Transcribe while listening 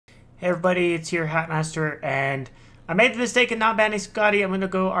Hey everybody, it's here Hatmaster, and I made the mistake of not banning Scotty. I'm gonna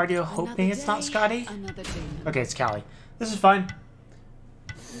go Artio, hoping it's not Scotty. Okay, it's Callie. This is fine.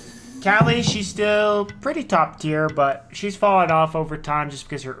 Callie, she's still pretty top tier, but she's fallen off over time just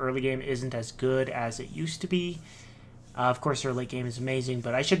because her early game isn't as good as it used to be. Of course, her late game is amazing,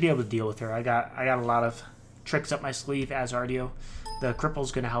 but I should be able to deal with her. I got a lot of tricks up my sleeve as Artio. The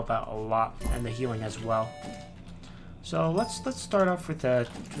cripple's gonna help out a lot, and the healing as well. So let's start off with the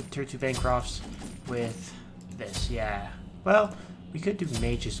tier 2 Bancrofts with this. Yeah. Well, we could do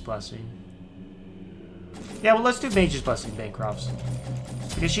Mage's Blessing. Yeah, well, let's do Mage's Blessing Bancrofts.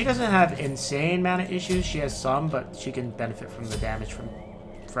 Because she doesn't have insane mana issues. She has some, but she can benefit from the damage from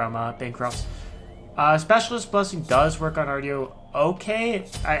Bancrofts. Specialist Blessing does work on Artio okay.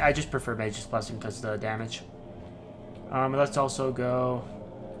 I just prefer Mage's Blessing because of the damage. Let's also go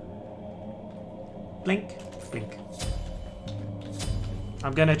Blink. Blink.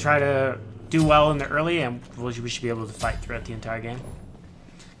 I'm gonna try to do well in the early, and we should be able to fight throughout the entire game.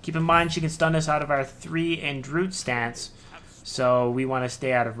 Keep in mind, she can stun us out of our 3 and Root stance, so we want to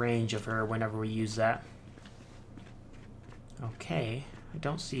stay out of range of her whenever we use that. Okay, I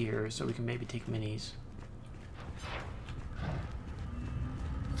don't see her, so we can maybe take minis.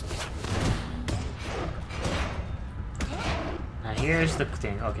 Now here's the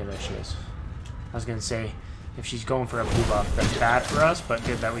thing. Okay, there she is. I was gonna say, if she's going for a blue buff, that's bad for us, but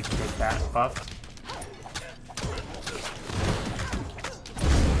good that we can take that buff.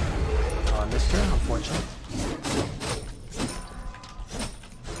 Oh, I missed her, unfortunate.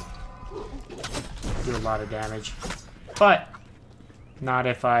 Do a lot of damage, but not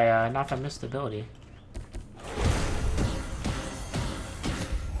if I miss the ability.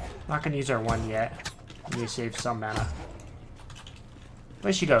 Not gonna use our 1 yet. We need to save some mana.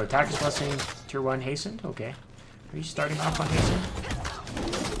 Where'd she go? Attacker's Blessing, tier 1 hastened? Okay. Are you starting off on hastened?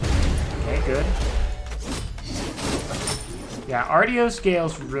 Okay, good. Yeah, Artio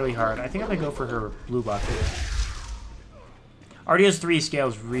scales really hard. I think I'm gonna go for her blue buff here. Artio's 3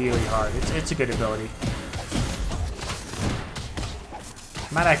 scales really hard. It's a good ability.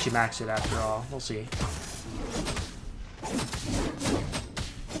 Might actually max it after all. We'll see.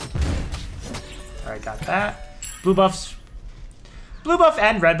 Alright, got that. Blue buff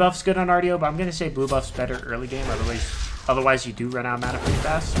and red buff's good on Artio, but I'm gonna say blue buff's better early game. Otherwise you do run out of mana pretty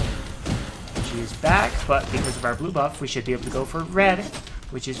fast. She is back, but because of our blue buff, we should be able to go for red,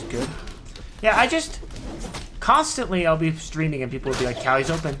 which is good. Yeah, I just constantly I'll be streaming and people will be like,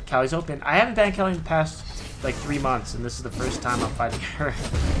 "Callie's open, Callie's open." I haven't banned Callie in the past like 3 months, and this is the first time I'm fighting her.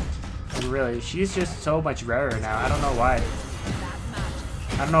 And really, she's just so much rarer now. I don't know why.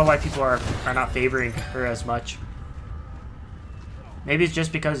 I don't know why people are not favoring her as much. Maybe it's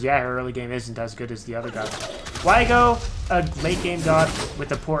just because, yeah, her early game isn't as good as the other gods. Why go a late game god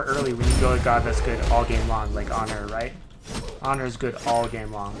with a poor early when you go a god that's good all game long, like Honor, right? Honor is good all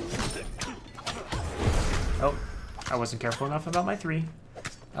game long. Oh, I wasn't careful enough about my 3.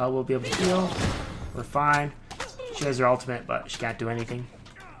 We'll be able to heal. We're fine. She has her ultimate, but she can't do anything.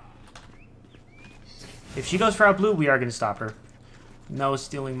 If she goes for our blue, we are going to stop her. No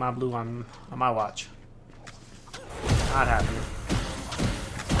stealing my blue on my watch. Not happening.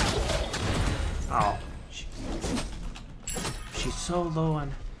 Oh, she's so low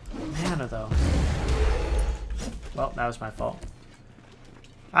on mana, though. Well, that was my fault.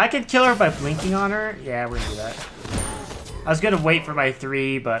 I could kill her by blinking on her. Yeah, we're gonna do that. I was gonna wait for my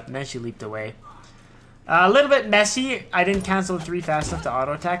 3, but then she leaped away. A little bit messy. I didn't cancel the 3 fast enough to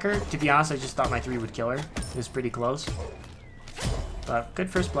auto-attack her. To be honest, I just thought my 3 would kill her. It was pretty close. But good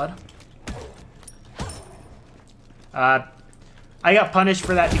first blood. I got punished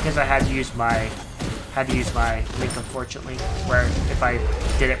for that because I had to use my link, unfortunately, where if I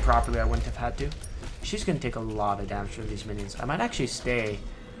did it properly I wouldn't have had to. She's gonna take a lot of damage from these minions. I might actually stay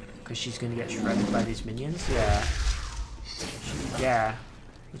because she's gonna get shredded by these minions. Yeah,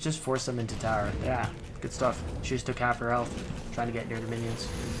 let's just force them into tower. Yeah, good stuff. She just took half her health trying to get near the minions.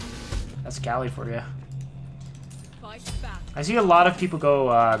 That's Callie for you. I see a lot of people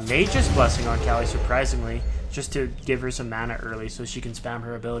go Mage's Blessing on Callie, surprisingly, just to give her some mana early so she can spam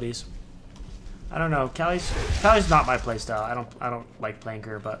her abilities. I don't know. Callie's not my playstyle. I don't like playing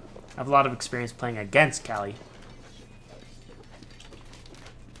her, but I have a lot of experience playing against Callie.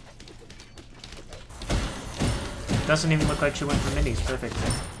 Doesn't even look like she went for minis. Perfect.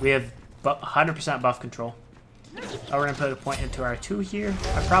 We have 100% buff control. Oh, we're gonna put a point into our 2 here.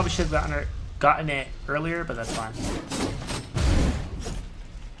 I probably should have gotten it earlier, but that's fine.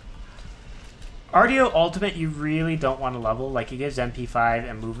 Artio ultimate you really don't want to level. Like, it gives MP5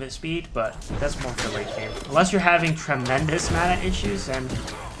 and movement speed, but that's more for late game. Unless you're having tremendous mana issues, and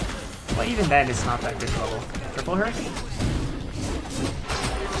Well, even then, it's not that good level. Triple her.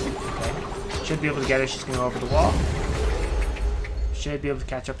 Okay. Should be able to get her. She's going to go over the wall. Should be able to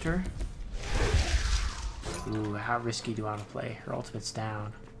catch up to her. Ooh, how risky do I want to play? Her ultimate's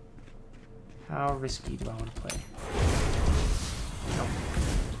down. How risky do I want to play? Nope.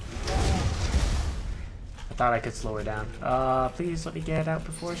 I thought I could slow her down. Please let me get out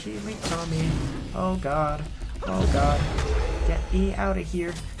before she leaps on me. Oh god. Oh god. Get me out of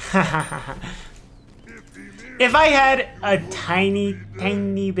here. If I had a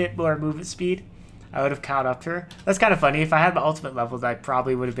tiny bit more movement speed, I would have caught up to her. That's kind of funny. If I had the ultimate levels, I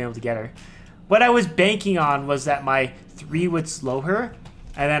probably would have been able to get her. What I was banking on was that my 3 would slow her,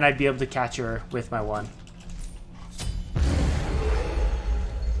 and then I'd be able to catch her with my 1.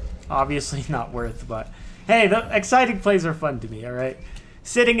 Obviously not worth, but hey, the exciting plays are fun to me, alright?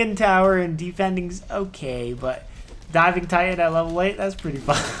 Sitting in tower and defending's okay, but diving Titan at level 8, that's pretty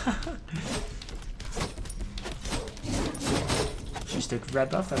fun. She took red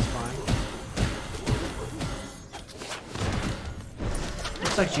buff, that's fine.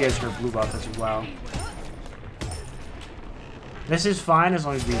 Looks like she has her blue buff as well. This is fine as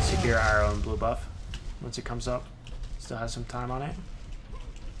long as we secure our own blue buff. Once it comes up, still has some time on it.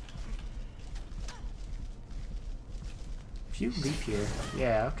 If you leap here,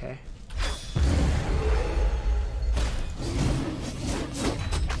 yeah, okay.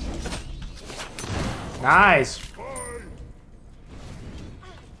 Nice!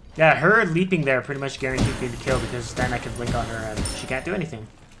 Yeah, her leaping there pretty much guaranteed me the kill because then I can blink on her and she can't do anything.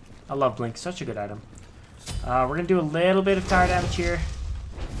 I love blink, such a good item. We're gonna do a little bit of tower damage here.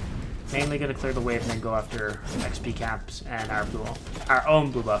 Mainly gonna clear the wave and then go after XP camps and our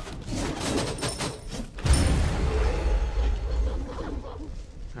own blue buff.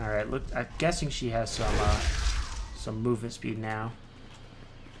 Alright, look, I'm guessing she has some movement speed now.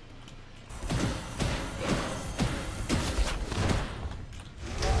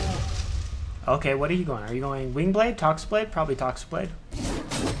 Okay, what are you going? Are you going Wing Blade? Toxic Blade? Probably Toxic Blade. We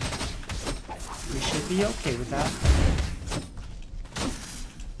should be okay with that.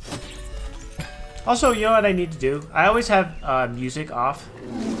 Also, you know what I need to do? I always have music off.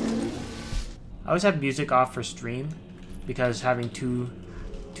 I always have music off for stream because having two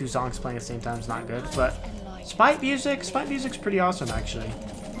songs playing at the same time is not good. But smite music's pretty awesome actually,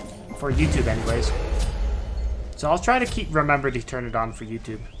 for YouTube anyways. So I'll try to remember to turn it on for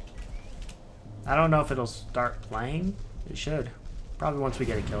YouTube. I don't know if it'll start playing. It should. Probably once we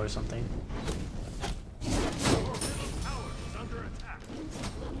get a kill or something.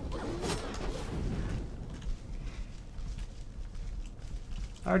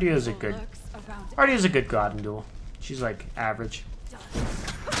 Artio's a good god in Duel. She's like average.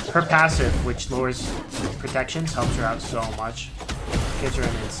 Her passive, which lowers protections, helps her out so much. Gives her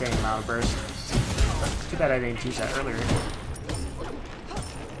an insane amount of burst. Too bad I didn't use that earlier.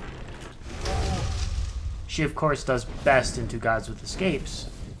 She, of course, does best into Gods with Escapes,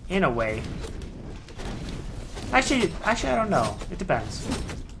 in a way. Actually, I don't know. It depends.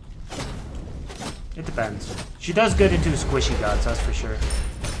 It depends. She does good into Squishy Gods, that's for sure.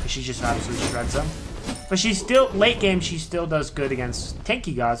 She just absolutely shreds them. But she's still, late game, she still does good against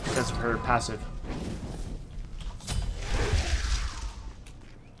tanky Gods because of her passive.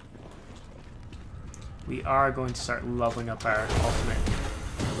 We are going to start leveling up our ultimate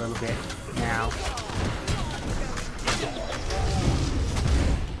a little bit now.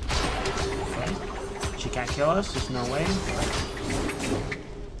 She can't kill us, there's no way.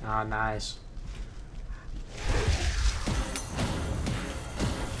 Ah, nice.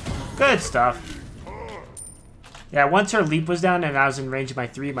 Good stuff. Yeah, once her leap was down and I was in range of my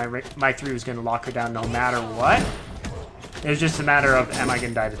 3, my 3 was going to lock her down no matter what. It was just a matter of, am I going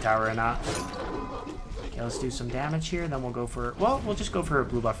to die to tower or not? Okay, let's do some damage here, then we'll go for, well, we'll just go for her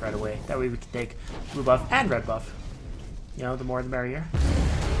blue buff right away. That way we can take blue buff and red buff. You know, the more the merrier.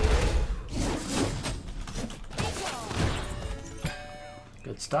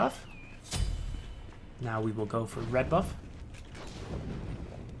 Good stuff. Now we will go for red buff.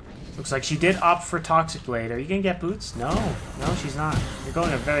 Looks like she did opt for Toxic Blade. Are you gonna get boots? No, no, she's not. You're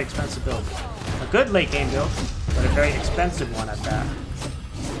going a very expensive build. A good late game build, but a very expensive one at that.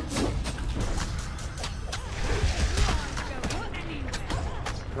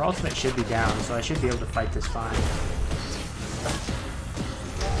 Her ultimate should be down, so I should be able to fight this fine.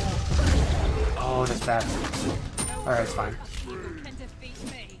 Oh, that's bad. Alright, it's fine.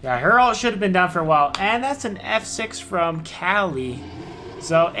 Yeah, her ult should have been down for a while. And that's an F6 from Cali.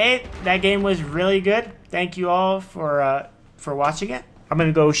 So, that game was really good. Thank you all for watching it. I'm going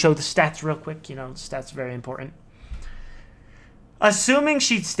to go show the stats real quick. You know, stats are very important. Assuming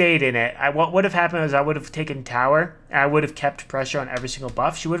she'd stayed in it, what would have happened is I would have taken tower, and I would have kept pressure on every single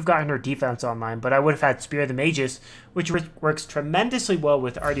buff. She would have gotten her defense online, but I would have had Spear of the Mages, which works tremendously well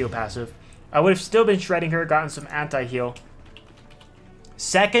with Artio passive. I would have still been shredding her, gotten some anti-heal.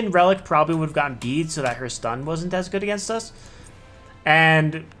 Second Relic probably would have gotten beads so that her stun wasn't as good against us.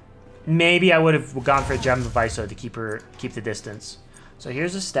 And maybe I would have gone for a Gem of Iso to keep the distance. So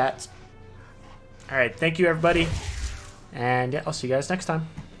here's the stats. Alright, thank you everybody. And yeah, I'll see you guys next time.